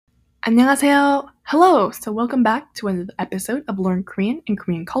안녕하세요. Hello. So welcome back to another episode of Learn Korean and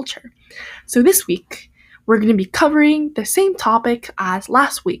Korean Culture. So this week, we're going to be covering the same topic as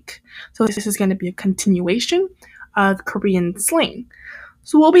last week. So this is going to be a continuation of Korean slang.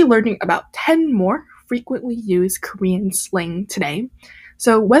 So we'll be learning about 10 more frequently used Korean slang today.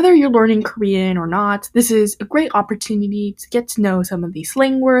 So whether you're learning Korean or not, this is a great opportunity to get to know some of these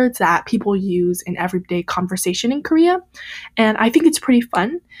slang words that people use in everyday conversation in Korea. And I think it's pretty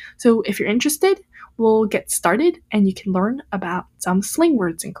fun. So if you're interested, we'll get started and you can learn about some slang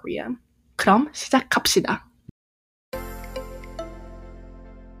words in Korea. 그럼 시작합시다.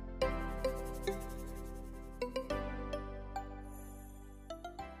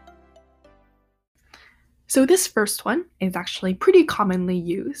 So this first one is actually pretty commonly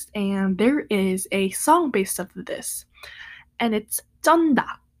used, and there is a song based off of this, and it's 쩐다.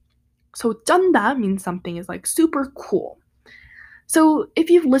 So 쩐다 means something is like super cool. So if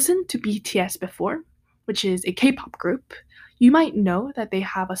you've listened to BTS before, which is a K-pop group, you might know that they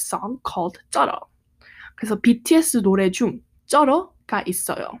have a song called 쩔어. 그래서 BTS 노래 중 쩔어가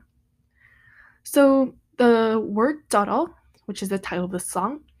있어요. So the word 쩔어, which is the title of the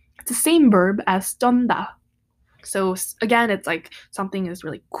song, it's the same verb as 쩐다. So again, it's like something is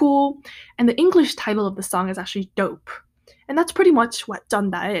really cool. And the English title of the song is actually dope. And that's pretty much what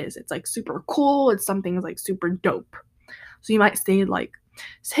쩐다 is. It's like super cool. It's something like super dope. So you might say like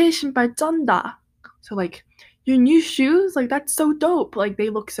새 신발 쩐다. So like your new shoes, like that's so dope. Like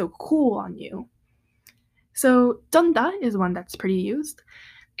they look so cool on you. So 쩐다 is one that's pretty used.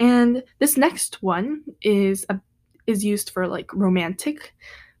 And this next one is used for like romantic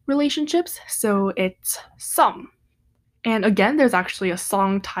relationships, so it's Some. And again, there's actually a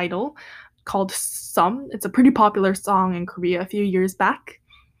song title called Some. It's a pretty popular song in Korea a few years back.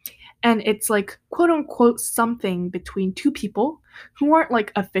 And it's like quote unquote something between two people who aren't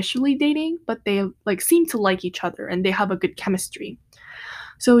like officially dating, but they like seem to like each other and they have a good chemistry.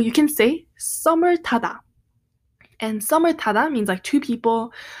 So you can say 썸을 타다. And 썸을 타다 means like two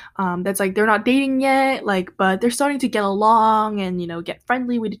people that's like they're not dating yet, like but they're starting to get along and get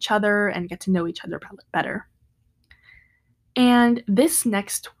friendly with each other and get to know each other better. And this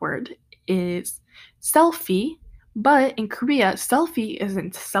next word is selfie, but in Korea, selfie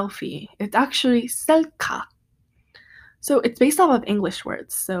isn't selfie. It's actually 셀카. So it's based off of English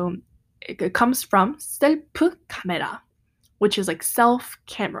words. So it comes from 셀프 카메라, which is like self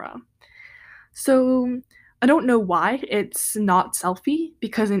camera. So I don't know why it's not selfie,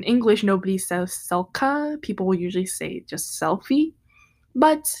 because in English nobody says selka. People usually say just selfie.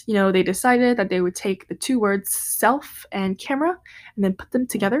 But, they decided that they would take the two words self and camera and then put them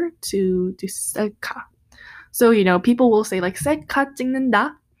together to do selka. So, people will say like 셀카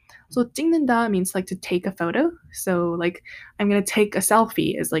찍는다. So 찍는다 means like to take a photo. So like I'm going to take a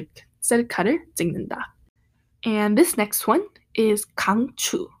selfie is like 셀카를 찍는다. And this next one is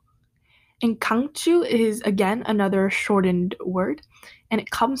강추. And 강추 is, again, another shortened word, and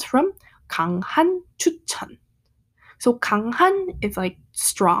it comes from 강한 추천. So 강한 is like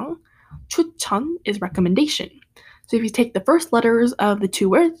strong, 추천 is recommendation. So if you take the first letters of the two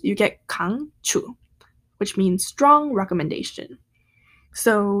words, you get 강추, which means strong recommendation.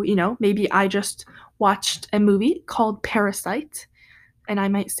 So, maybe I just watched a movie called Parasite, and I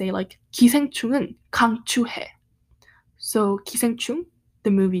might say like 기생충은 강추해. So 기생충, the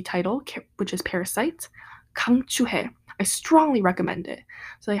movie title, which is Parasite, 강추해. I strongly recommend it.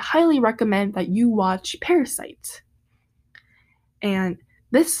 So I highly recommend that you watch Parasite. And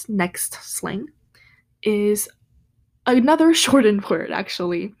this next slang is another shortened word,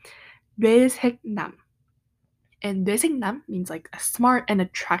 actually. 뇌생남. And 뇌생남 means like a smart and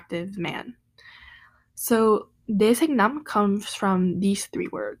attractive man. So 뇌생남 comes from these three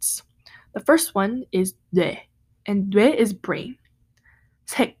words. The first one is 뇌, and 뇌 is brain.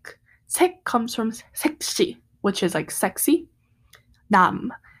 색. 색 comes from 색시, which is like sexy. 남.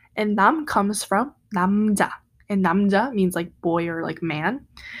 And 남 comes from 남자. And 남자 means like boy or like man.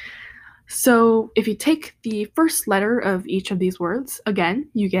 So if you take the first letter of each of these words, again,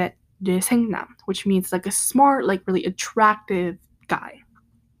 you get 뇌생남, which means like a smart, like really attractive guy.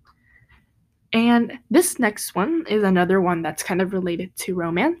 And this next one is another one that's kind of related to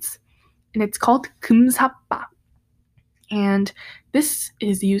romance, and it's called 금사빠. And this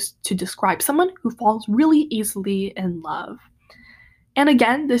is used to describe someone who falls really easily in love. And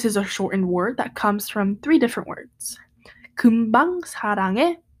again, this is a shortened word that comes from three different words. 금방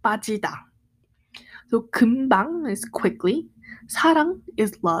사랑에 빠지다. So 금방 is quickly, 사랑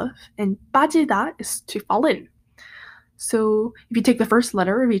is love, and 빠지다 is to fall in. So if you take the first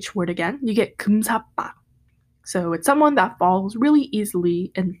letter of each word again, you get 금사빠. So it's someone that falls really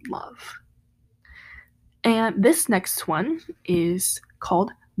easily in love. And this next one is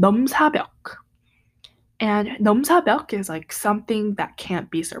called 넘사벽. And 넘사벽 is like something that can't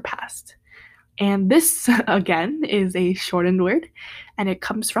be surpassed. And this, again, is a shortened word, and it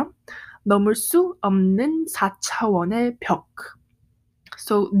comes from 넘을 수 없는 4차원의 벽.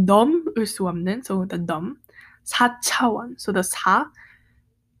 So 넘을 수 없는, so the 넘, 4차원, so the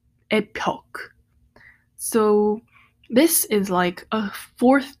 4의 벽. So this is like a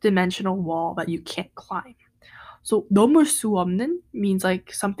fourth dimensional wall that you can't climb. So 넘을 수 없는 means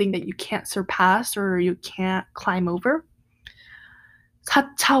like something that you can't surpass or you can't climb over.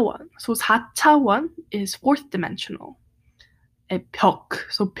 4차원. So 4차원 is fourth dimensional. 벽.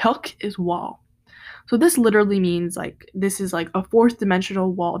 So 벽 is wall. So this literally means like this is like a fourth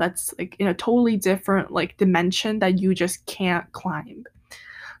dimensional wall that's like in a totally different like dimension that you just can't climb.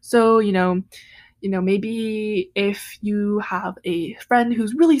 So, maybe if you have a friend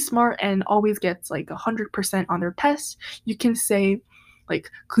who's really smart and always gets like 100% on their test, you can say like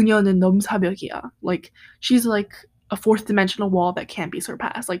그녀는 넘사벽이야. Like she's like a fourth dimensional wall that can't be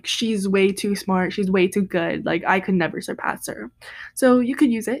surpassed. Like she's way too smart, she's way too good. Like I could never surpass her. So you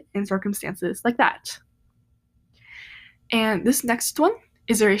could use it in circumstances like that. And this next one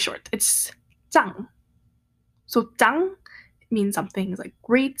is very short. It's 짱. So 짱 means something like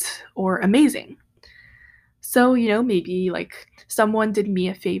great or amazing. So, maybe like someone did me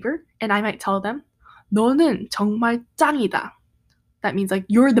a favor and I might tell them, 너는 정말 짱이다. That means like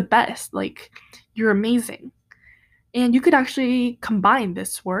you're the best, like you're amazing. And you could actually combine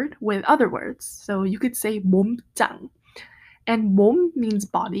this word with other words. So you could say 몸짱. And 몸 means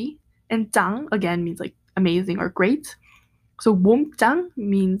body, and 짱 again means like amazing or great. So 몸짱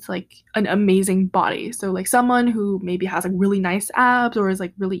means like an amazing body. So like someone who maybe has like really nice abs or is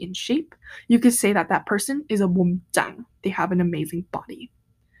like really in shape, you could say that that person is a 몸짱. They have an amazing body.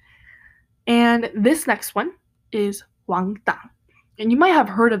 And this next one is 왕따. And you might have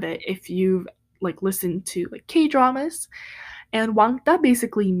heard of it if you've like listened to like K-dramas. And 왕따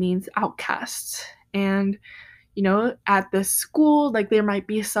basically means outcast. And at the school, like there might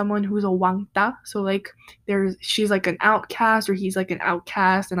be someone who's a 왕따. So like she's like an outcast or he's like an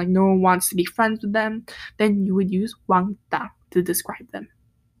outcast and like no one wants to be friends with them. Then you would use 왕따 to describe them.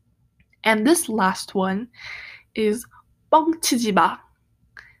 And this last one is 뻥치지 마.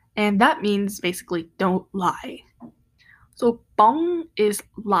 And that means basically don't lie. So 뻥 is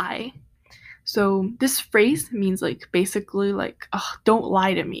lie. So this phrase means like basically like don't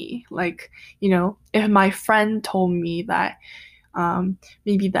lie to me. Like, if my friend told me that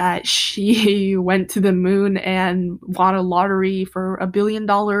maybe that she went to the moon and won a lottery for $1 billion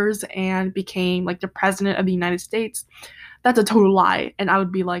and became like the president of the United States, that's a total lie. And I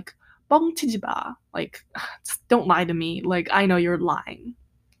would be like, 뻥치지 마. Like, don't lie to me. Like, I know you're lying.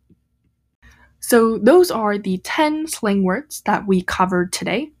 So those are the 10 slang words that we covered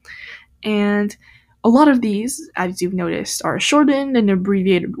today. And a lot of these, as you've noticed, are shortened and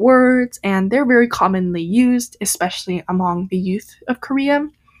abbreviated words, and they're very commonly used, especially among the youth of Korea.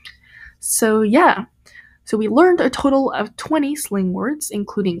 So yeah, so we learned a total of 20 slang words,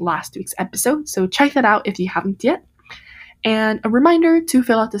 including last week's episode, so check that out if you haven't yet. And a reminder to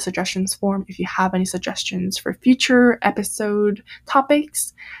fill out the suggestions form if you have any suggestions for future episode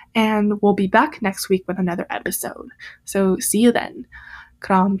topics, and we'll be back next week with another episode. So see you then.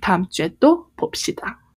 그럼 다음 주에 또 봅시다.